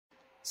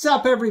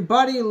Sup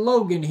everybody,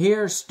 Logan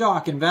here,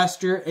 stock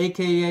investor,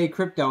 aka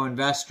crypto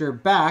investor,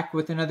 back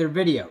with another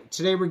video.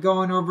 Today we're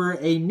going over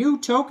a new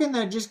token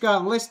that just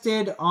got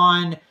listed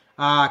on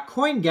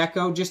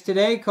CoinGecko just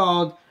today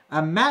called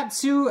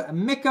Amatsu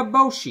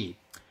Mikaboshi.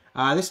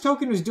 This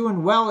token was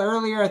doing well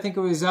earlier. I think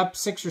it was up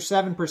 6 or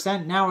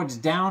 7%. Now it's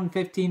down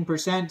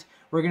 15%.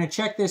 We're going to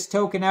check this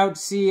token out,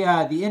 see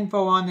the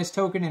info on this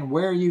token and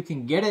where you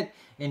can get it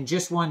in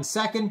just 1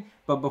 second.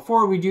 But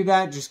before we do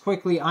that, just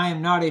quickly, I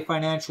am not a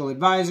financial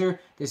advisor.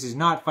 This is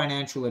not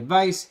financial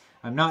advice.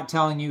 I'm not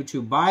telling you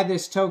to buy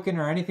this token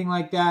or anything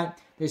like that.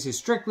 This is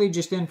strictly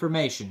just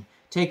information.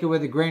 Take it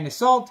with a grain of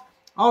salt.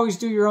 Always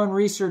do your own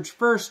research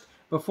first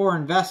before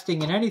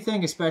investing in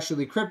anything,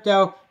 especially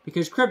crypto,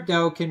 because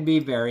crypto can be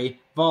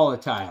very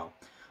volatile.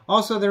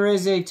 Also, there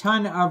is a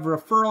ton of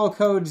referral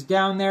codes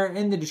down there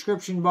in the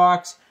description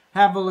box.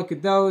 Have a look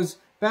at those.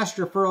 Best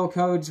referral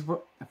codes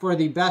for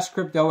the best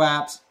crypto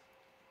apps.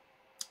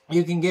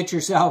 You can get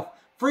yourself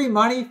free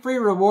money, free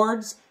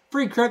rewards,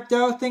 free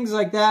crypto, things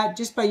like that,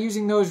 just by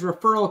using those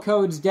referral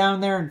codes down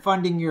there and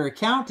funding your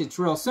account. It's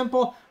real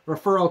simple.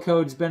 Referral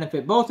codes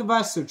benefit both of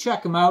us, so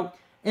check them out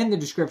in the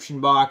description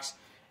box.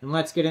 And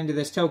let's get into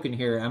this token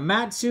here.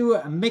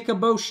 Amatsu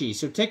Mikaboshi.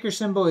 So ticker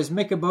symbol is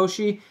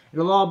Mikaboshi.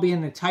 It'll all be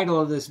in the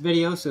title of this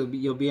video, so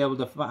you'll be able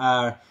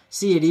to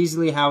see it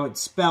easily how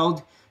it's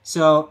spelled.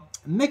 So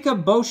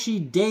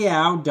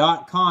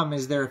MikaBoshiDAO.com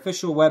is their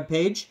official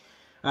webpage.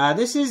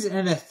 This is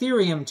an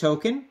Ethereum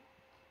token.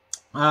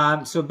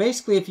 So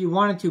basically, if you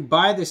wanted to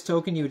buy this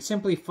token, you would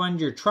simply fund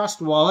your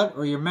Trust wallet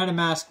or your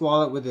MetaMask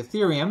wallet with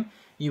Ethereum.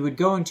 You would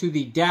go into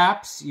the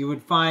dApps. You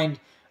would find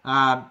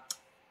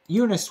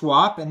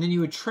Uniswap, and then you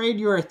would trade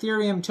your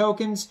Ethereum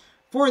tokens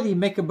for the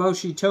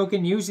Mikaboshi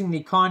token using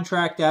the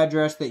contract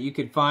address that you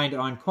could find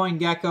on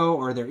CoinGecko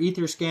or their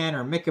Etherscan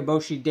or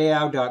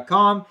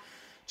MikaBoshiDAO.com.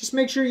 Just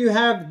make sure you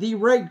have the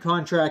right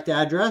contract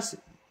address,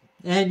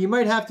 and you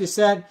might have to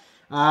set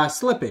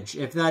slippage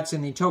if that's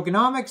in the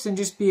tokenomics, and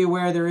just be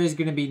aware there is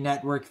going to be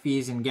network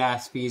fees and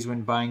gas fees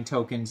when buying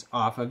tokens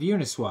off of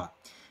Uniswap.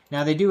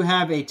 Now they do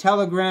have a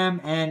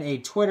Telegram and a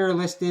Twitter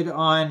listed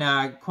on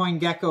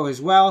CoinGecko as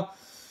well.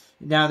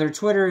 Now their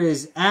Twitter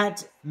is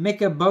at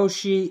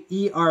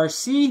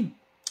MikaBoshiERC.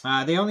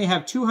 They only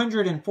have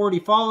 240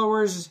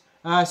 followers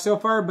so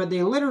far, but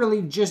they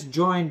literally just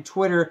joined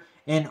Twitter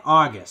in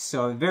August.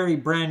 So a very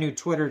brand new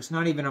Twitter. It's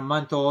not even a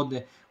month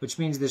old, which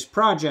means this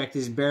project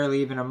is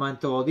barely even a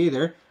month old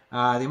either.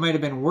 They might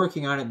have been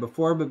working on it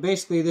before, but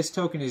basically this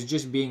token is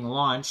just being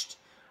launched.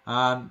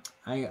 I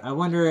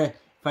wonder if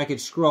I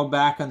could scroll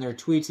back on their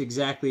tweets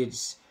exactly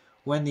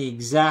when the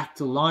exact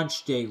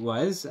launch date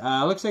was.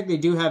 Looks like they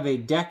do have a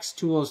DEX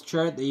tools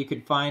chart that you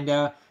could find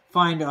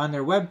on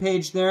their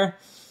webpage there.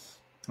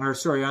 Or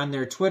sorry, on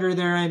their Twitter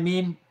there, I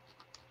mean.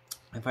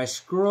 If I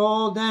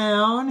scroll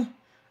down,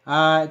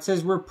 it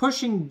says we're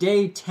pushing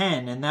day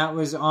 10, and that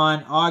was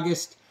on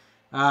August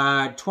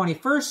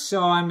 21st,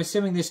 so I'm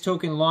assuming this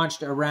token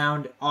launched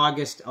around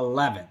August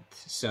 11th.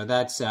 So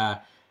that's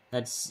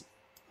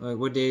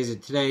what day is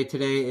it today?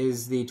 Today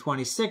is the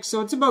 26th,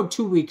 so it's about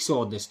 2 weeks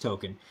old, this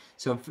token.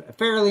 So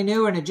fairly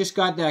new, and it just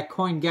got that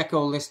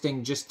CoinGecko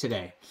listing just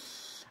today.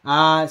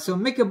 So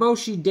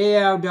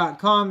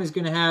MikaBoshiDAO.com is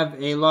going to have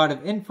a lot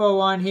of info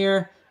on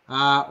here,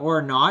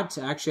 or not.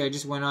 Actually, I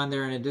just went on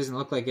there, and it doesn't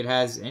look like it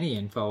has any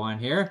info on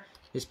here.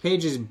 This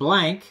page is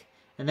blank,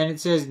 and then it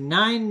says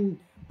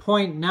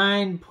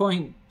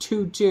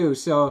 9.9.22.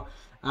 So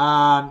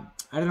I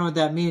don't know what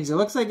that means. It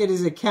looks like it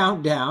is a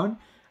countdown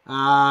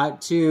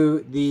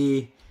to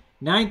the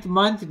 9th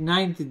month,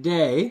 9th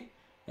day.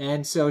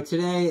 And so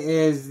today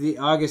is the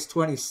August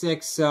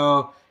 26th.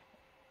 So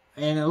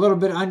in a little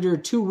bit under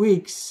 2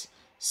 weeks,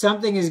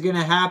 something is going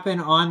to happen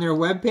on their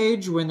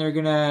webpage when they're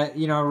going to,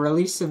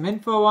 release some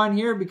info on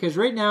here. Because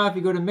right now, if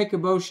you go to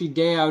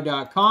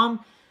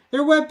MikaBoshiDAO.com,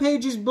 their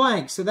webpage is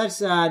blank. So that's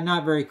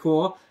not very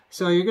cool.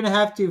 So you're going to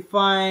have to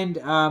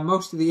find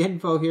most of the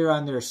info here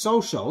on their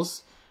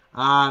socials.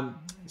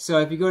 So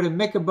if you go to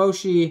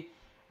Mikaboshi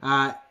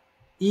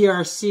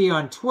ERC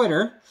on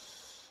Twitter,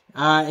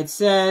 it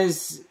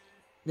says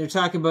they're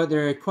talking about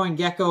their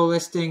CoinGecko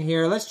listing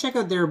here. Let's check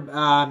out their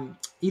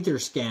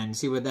Etherscan,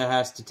 see what that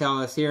has to tell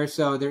us here.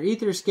 So their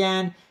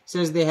Etherscan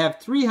says they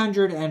have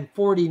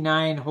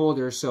 349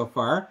 holders so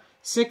far,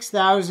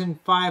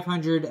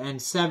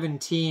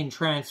 6,517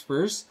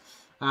 transfers.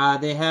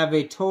 They have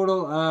a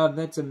total of,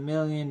 that's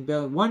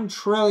 1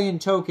 trillion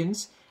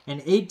tokens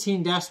and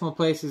 18 decimal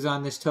places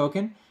on this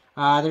token.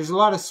 There's a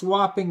lot of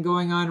swapping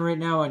going on right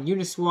now on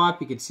Uniswap.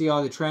 You can see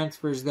all the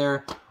transfers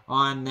there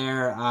on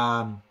their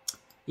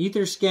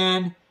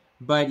Etherscan.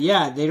 But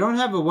yeah, they don't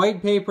have a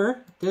white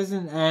paper,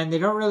 and they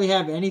don't really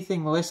have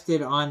anything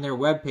listed on their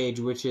webpage,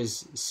 which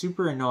is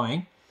super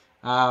annoying,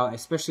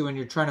 especially when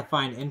you're trying to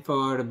find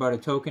info out about a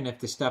token if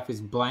the stuff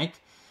is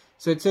blank.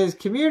 So it says,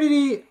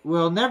 community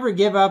will never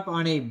give up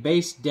on a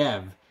base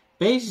dev.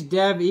 Base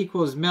dev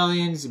equals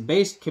millions.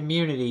 Base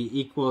community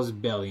equals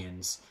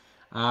billions.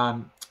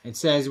 It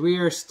says, we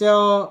are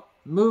still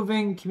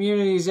moving.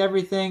 Community is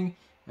everything.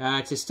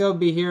 to still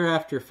be here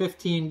after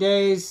 15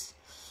 days.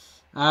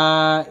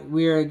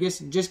 We are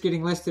just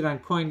getting listed on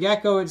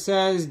CoinGecko, it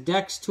says.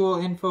 DEX tool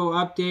info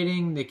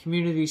updating. The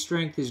community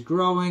strength is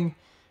growing.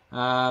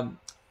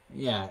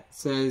 Yeah, it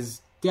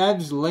says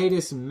Dev's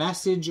latest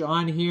message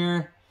on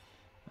here.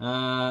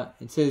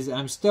 It says,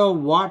 I'm still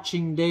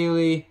watching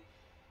daily.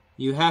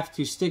 You have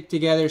to stick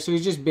together. So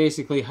he's just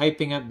basically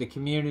hyping up the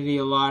community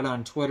a lot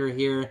on Twitter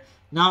here.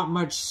 Not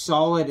much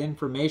solid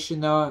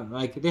information though.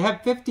 Like, they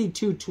have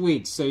 52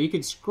 tweets, so you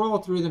can scroll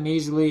through them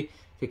easily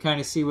to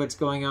kind of see what's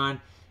going on.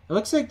 It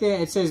looks like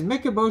it says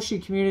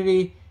Mikaboshi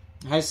community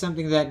has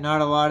something that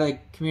not a lot of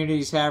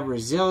communities have,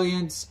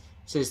 resilience.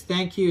 It says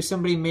thank you.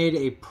 Somebody made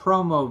a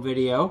promo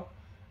video,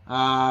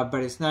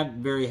 but it's not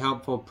very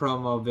helpful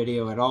promo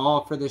video at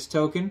all for this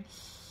token.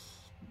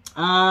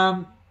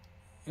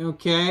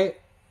 Okay.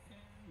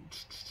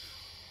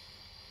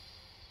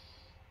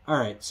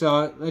 Alright,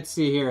 so let's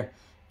see here.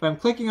 If I'm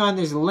clicking on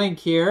this link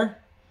here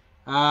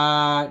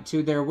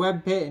to their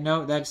web page,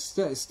 no, that's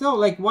still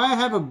like, why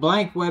have a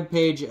blank web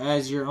page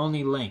as your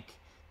only link?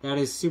 That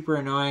is super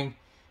annoying.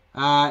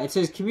 It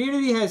says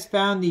community has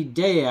found the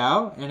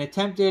DAO and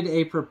attempted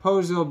a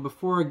proposal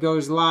before it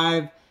goes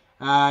live.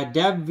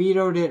 Dev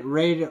vetoed it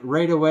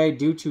right away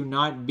due to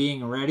not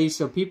being ready.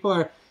 So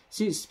people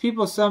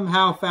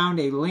somehow found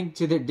a link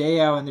to their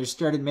DAO and they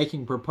started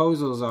making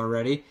proposals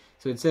already.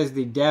 So it says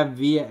the dev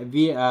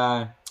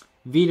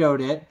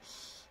vetoed it.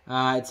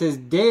 It says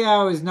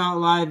DAO is not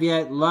live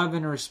yet. Love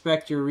and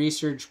respect your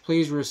research.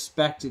 Please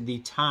respect the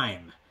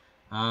time.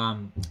 I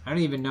don't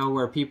even know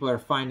where people are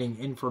finding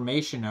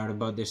information out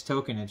about this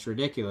token. It's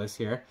ridiculous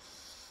here.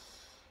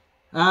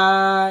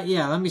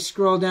 Yeah, let me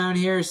scroll down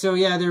here. So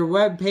yeah, their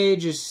web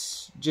page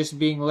is just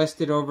being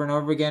listed over and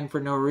over again for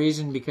no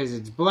reason because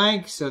it's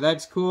blank. So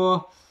that's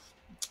cool.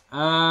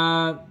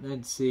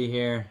 Let's see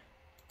here.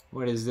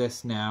 What is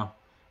this now?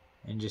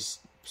 And just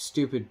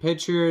stupid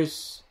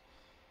pictures.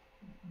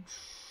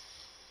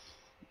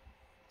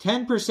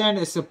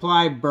 10% of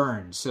supply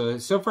burned. So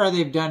far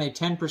they've done a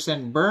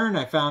 10% burn.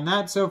 I found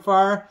that so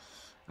far.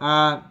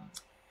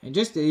 It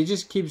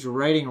just keeps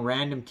writing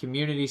random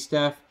community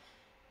stuff.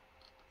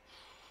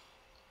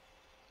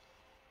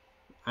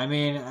 I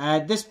mean,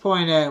 at this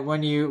point,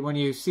 when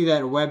you see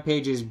that a web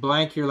page is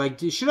blank, you're like,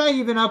 should I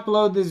even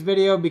upload this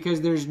video?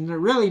 Because there's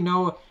really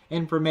no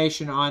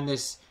information on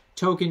this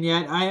token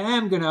yet. I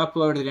am going to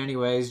upload it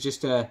anyways,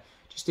 just to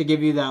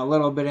give you that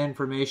little bit of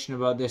information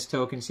about this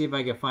token. See if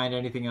I can find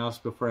anything else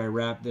before I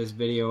wrap this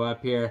video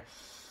up here.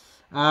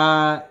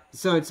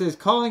 So it says,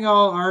 calling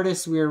all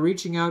artists, we are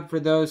reaching out for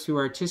those who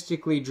are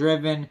artistically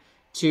driven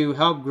to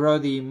help grow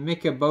the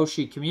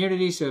Mikaboshi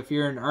community. So if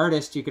you're an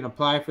artist, you can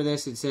apply for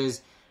this. It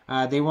says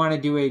they want to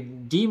do a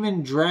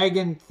demon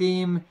dragon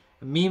theme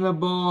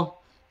memeable.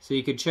 So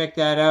you could check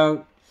that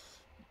out.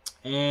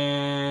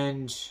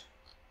 And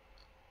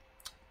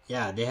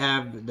yeah, they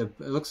have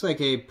it looks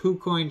like a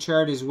PooCoin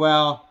chart as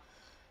well.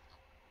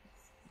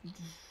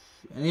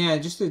 And yeah,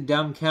 just a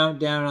dumb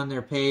countdown on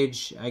their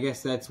page. I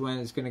guess that's when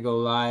it's going to go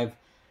live.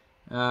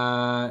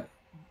 Yeah,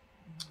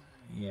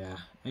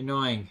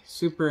 annoying.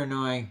 Super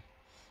annoying.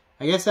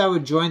 I guess I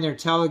would join their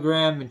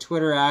Telegram and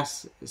Twitter,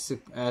 ask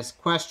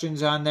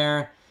questions on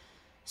there.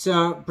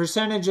 So,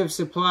 percentage of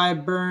supply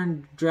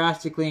burned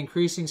drastically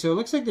increasing. So, it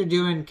looks like they're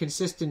doing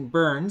consistent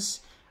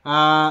burns.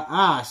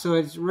 So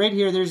it's right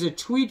here. There's a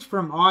tweet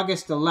from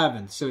August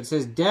 11th. So it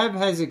says, Dev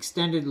has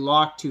extended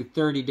lock to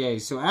 30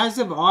 days. So as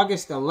of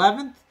August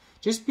 11th,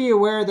 just be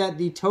aware that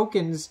the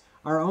tokens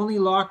are only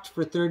locked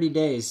for 30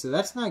 days. So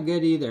that's not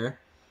good either,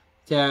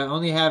 to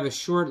only have a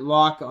short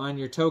lock on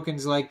your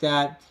tokens like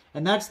that.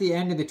 And that's the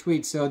end of the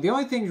tweet. So the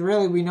only thing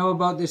really we know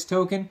about this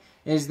token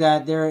is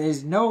that there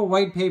is no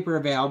white paper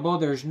available.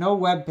 There's no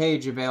web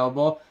page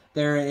available.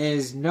 There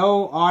is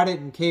no audit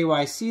and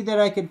KYC that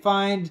I could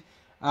find.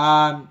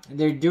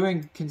 They're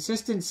doing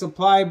consistent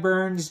supply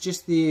burns.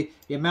 Just the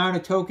amount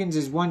of tokens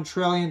is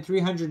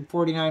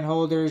 1,349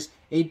 holders,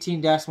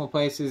 18 decimal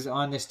places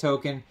on this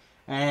token,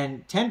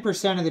 and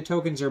 10% of the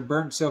tokens are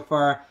burnt so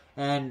far.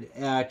 And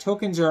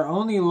tokens are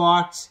only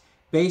locked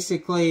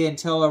basically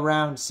until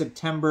around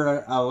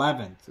September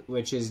 11th,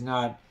 which is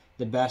not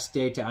the best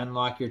day to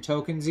unlock your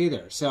tokens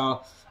either.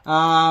 So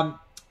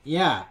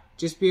yeah,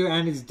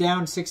 and it's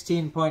down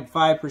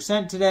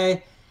 16.5%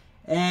 today.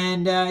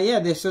 And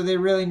yeah, so they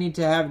really need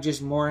to have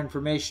just more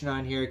information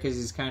on here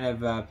because it's kind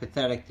of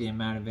pathetic the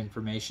amount of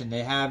information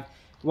they have.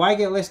 Why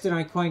get listed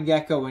on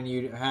CoinGecko when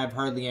you have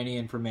hardly any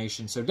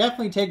information? So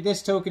definitely take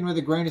this token with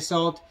a grain of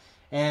salt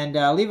and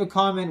leave a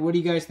comment. What do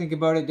you guys think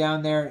about it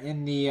down there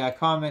in the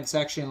comment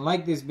section?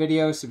 Like this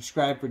video,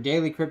 subscribe for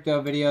daily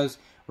crypto videos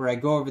where I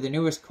go over the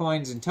newest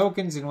coins and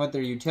tokens and what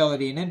their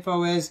utility and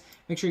info is.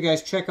 Make sure you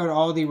guys check out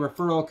all the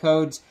referral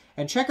codes.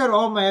 And check out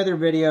all my other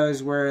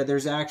videos where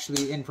there's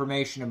actually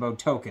information about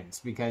tokens,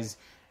 because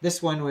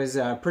this one was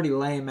pretty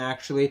lame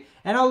actually.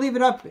 And I'll leave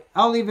it up.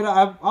 I'll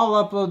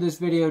upload this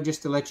video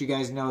just to let you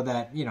guys know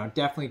that,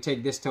 definitely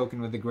take this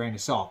token with a grain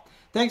of salt.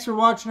 Thanks for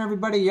watching,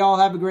 everybody. Y'all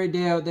have a great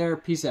day out there.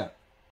 Peace out.